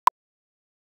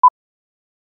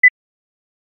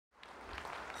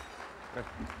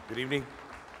Good evening.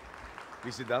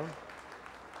 Please sit down.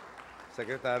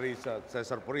 Secretaries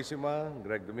Cesar Purisima,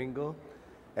 Greg Domingo,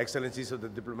 Excellencies of the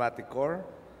Diplomatic Corps,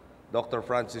 Dr.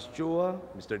 Francis Chua,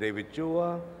 Mr. David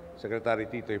Chua, Secretary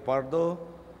Tito Ipardo,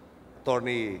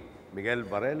 Attorney Miguel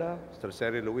Varela, Mr.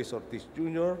 Seri Luis Ortiz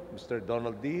Jr., Mr.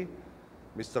 Donald D.,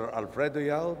 Mr. Alfredo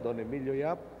Yao, Don Emilio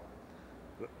Yap,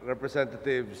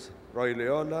 Representatives Roy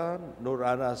Loyola, Nur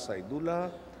Ana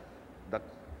Saidula,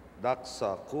 Dax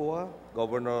Kua,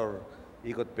 Governor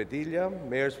Ikot Petilla,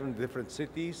 mayors from different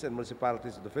cities and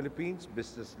municipalities of the Philippines,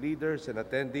 business leaders and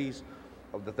attendees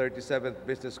of the 37th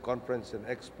Business Conference and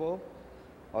Expo,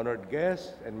 honored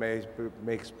guests, and may I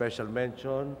make special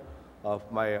mention of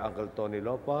my Uncle Tony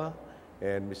Lopa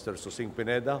and Mr. Susing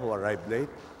Pineda, who arrived late.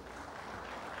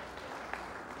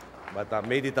 But I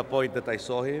made it a point that I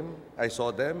saw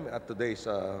them at today's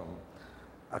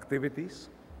activities.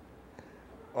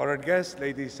 Honored guests,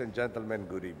 ladies and gentlemen,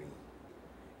 good evening.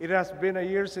 It has been a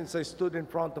year since I stood in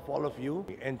front of all of you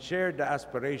and shared the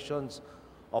aspirations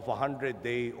of a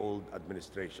 100-day-old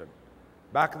administration.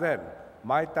 Back then,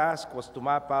 my task was to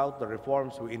map out the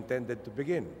reforms we intended to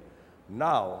begin.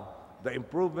 Now, the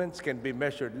improvements can be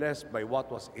measured less by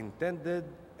what was intended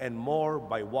and more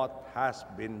by what has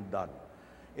been done.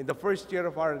 In the first year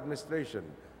of our administration,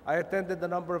 I attended a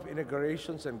number of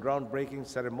inaugurations and groundbreaking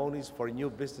ceremonies for new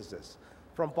businesses,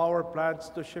 from power plants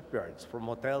to shipyards, from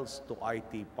hotels to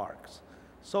IT parks.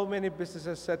 So many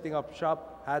businesses setting up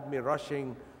shop had me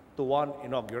rushing to one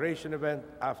inauguration event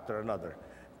after another,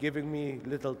 giving me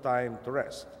little time to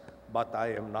rest. But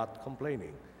I am not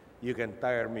complaining. You can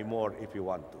tire me more if you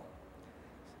want to.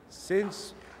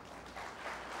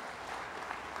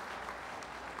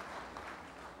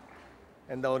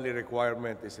 And the only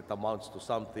requirement is it amounts to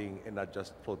something and not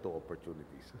just photo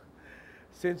opportunities.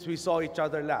 Since we saw each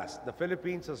other last, the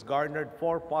Philippines has garnered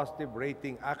 4 positive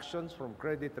rating actions from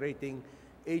credit rating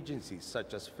agencies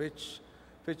such as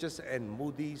Fitch's and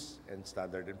Moody's and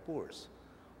Standard & Poor's.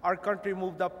 Our country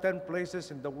moved up 10 places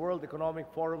in the World Economic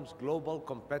Forum's Global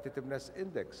Competitiveness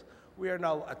Index. We are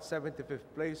now at 75th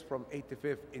place from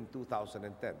 85th in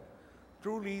 2010.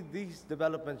 Truly, these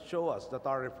developments show us that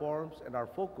our reforms and our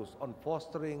focus on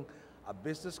fostering a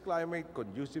business climate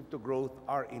conducive to growth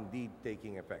are indeed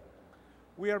taking effect.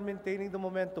 We are maintaining the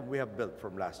momentum we have built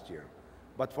from last year.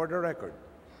 But for the record,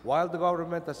 while the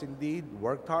government has indeed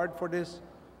worked hard for this,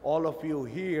 all of you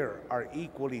here are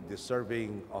equally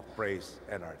deserving of praise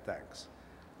and our thanks.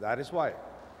 That is why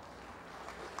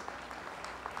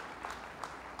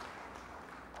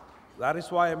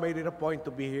I made it a point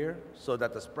to be here, so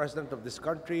that as President of this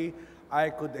country, I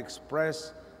could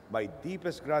express my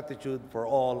deepest gratitude for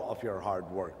all of your hard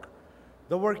work.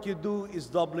 The work you do is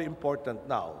doubly important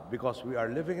now because we are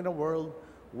living in a world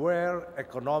where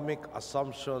economic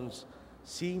assumptions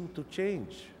seem to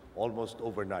change almost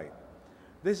overnight.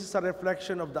 This is a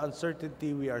reflection of the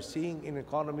uncertainty we are seeing in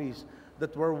economies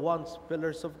that were once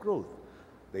pillars of growth,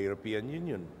 the European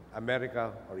Union,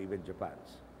 America, or even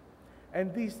Japan's.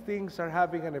 And these things are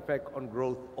having an effect on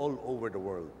growth all over the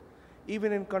world.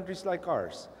 Even in countries like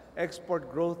ours,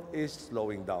 export growth is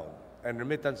slowing down, and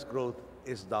remittance growth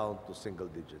is down to single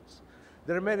digits.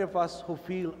 There are many of us who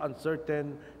feel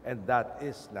uncertain, and that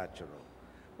is natural.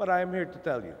 But I am here to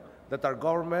tell you that our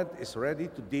government is ready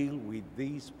to deal with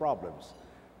these problems.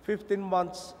 15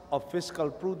 months of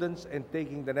fiscal prudence and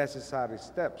taking the necessary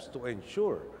steps to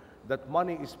ensure that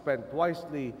money is spent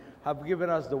wisely have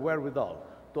given us the wherewithal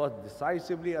to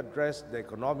decisively address the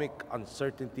economic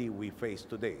uncertainty we face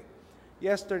today.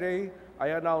 Yesterday, I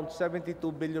announced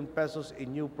 72 billion pesos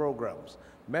in new programs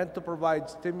meant to provide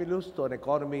stimulus to an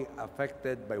economy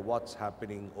affected by what's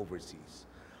happening overseas.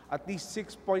 At least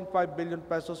 6.5 billion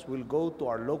pesos will go to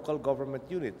our local government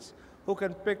units, who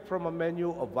can pick from a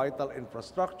menu of vital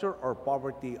infrastructure or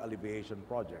poverty alleviation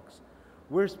projects.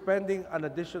 We're spending an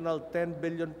additional 10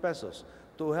 billion pesos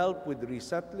to help with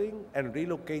resettling and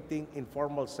relocating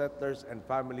informal settlers and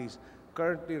families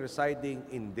currently residing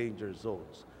in danger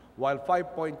zones, while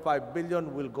 5.5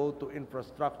 billion will go to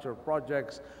infrastructure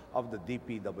projects of the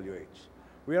DPWH.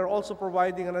 We are also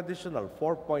providing an additional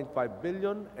 4.5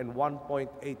 billion and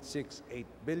 1.868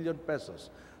 billion pesos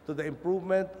to the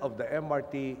improvement of the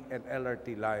MRT and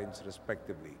LRT lines,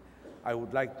 respectively. I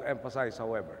would like to emphasize,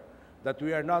 however, that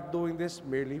we are not doing this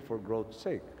merely for growth's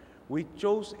sake. We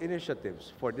chose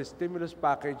initiatives for this stimulus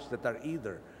package that are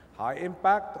either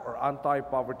high-impact or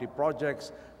anti-poverty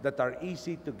projects that are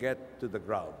easy to get to the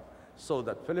ground, so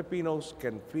that Filipinos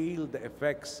can feel the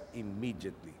effects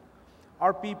immediately.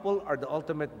 Our people are the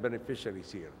ultimate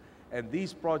beneficiaries here, and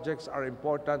these projects are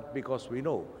important because we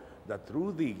know that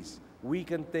through these, we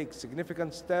can take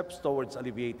significant steps towards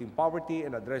alleviating poverty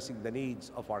and addressing the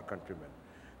needs of our countrymen.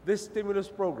 This stimulus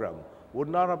program would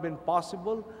not have been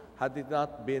possible had it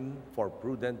not been for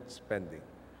prudent spending.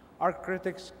 Our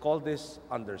critics call this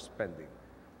underspending.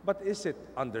 But is it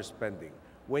underspending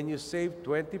when you save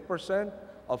 20%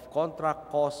 of contract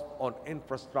cost on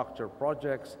infrastructure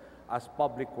projects, as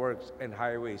Public Works and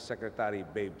Highways Secretary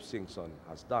Babe Singson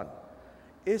has done?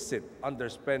 Is it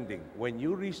underspending when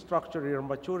you restructure your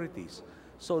maturities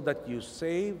so that you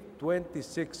save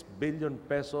 26 billion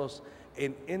pesos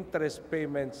in interest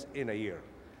payments in a year?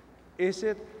 Is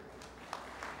it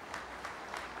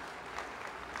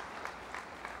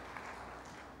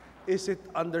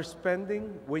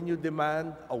underspending when you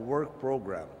demand a work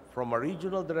program from a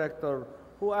regional director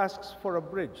who asks for a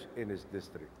bridge in his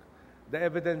district? The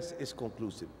evidence is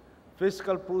conclusive.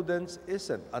 Fiscal prudence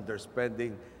isn't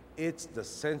underspending, it's the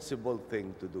sensible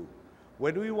thing to do.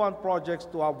 When we want projects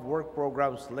to have work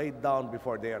programs laid down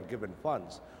before they are given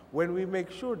funds, when we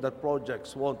make sure that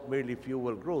projects won't merely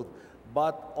fuel growth,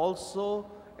 but also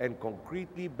and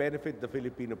concretely benefit the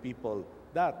Filipino people,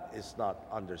 that is not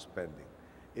underspending.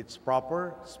 It's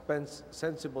proper,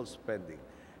 sensible spending.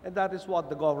 And that is what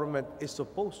the government is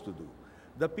supposed to do.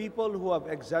 The people who have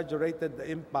exaggerated the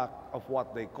impact of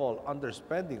what they call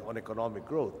underspending on economic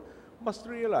growth must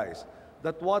realize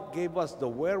that what gave us the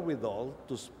wherewithal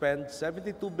to spend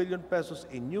 72 billion pesos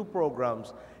in new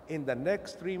programs in the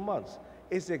next 3 months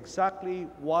is exactly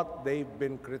what they've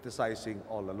been criticizing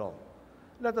all along.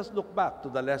 Let us look back to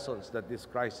the lessons that this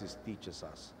crisis teaches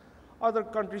us. Other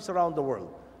countries around the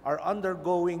world are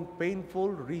undergoing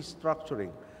painful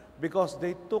restructuring because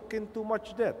they took in too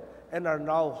much debt and are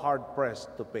now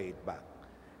hard-pressed to pay it back.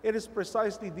 It is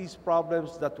precisely these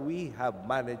problems that we have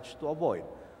managed to avoid.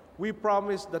 We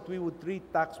promised that we would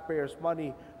treat taxpayers'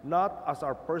 money not as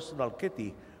our personal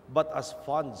kitty, but as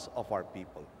funds of our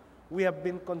people. We have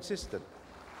been consistent.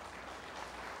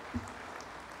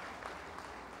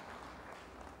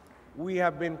 We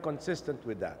have been consistent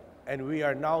with that, and we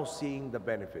are now seeing the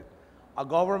benefit. A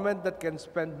government that can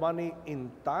spend money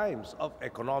in times of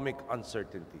economic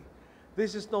uncertainty.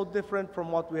 This is no different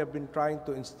from what we have been trying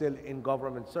to instill in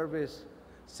government service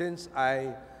since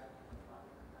I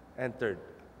entered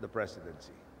the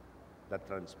presidency. That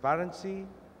transparency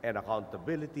and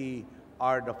accountability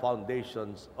are the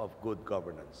foundations of good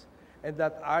governance, and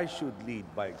that I should lead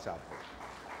by example.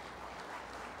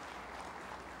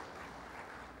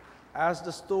 As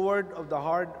the steward of the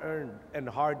hard-earned and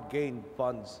hard-gained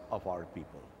funds of our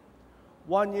people.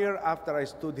 1 year after I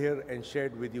stood here and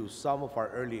shared with you some of our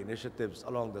early initiatives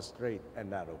along the straight and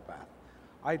narrow path,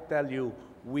 I tell you,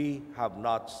 we have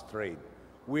not strayed.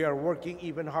 We are working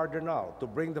even harder now to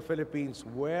bring the Philippines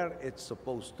where it's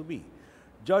supposed to be.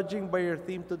 Judging by your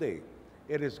theme today,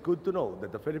 it is good to know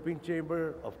that the Philippine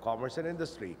Chamber of Commerce and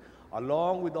Industry,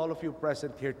 along with all of you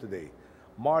present here today,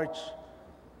 march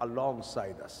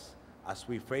alongside us as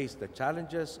we face the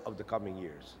challenges of the coming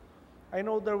years. I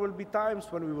know there will be times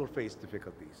when we will face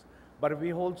difficulties, but if we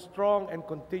hold strong and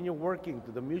continue working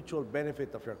to the mutual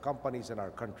benefit of your companies and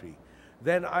our country,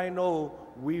 then I know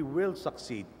we will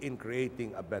succeed in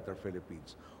creating a better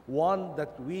Philippines, one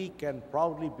that we can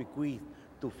proudly bequeath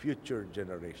to future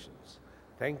generations.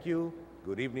 Thank you,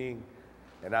 good evening,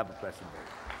 and have a pleasant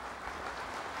day.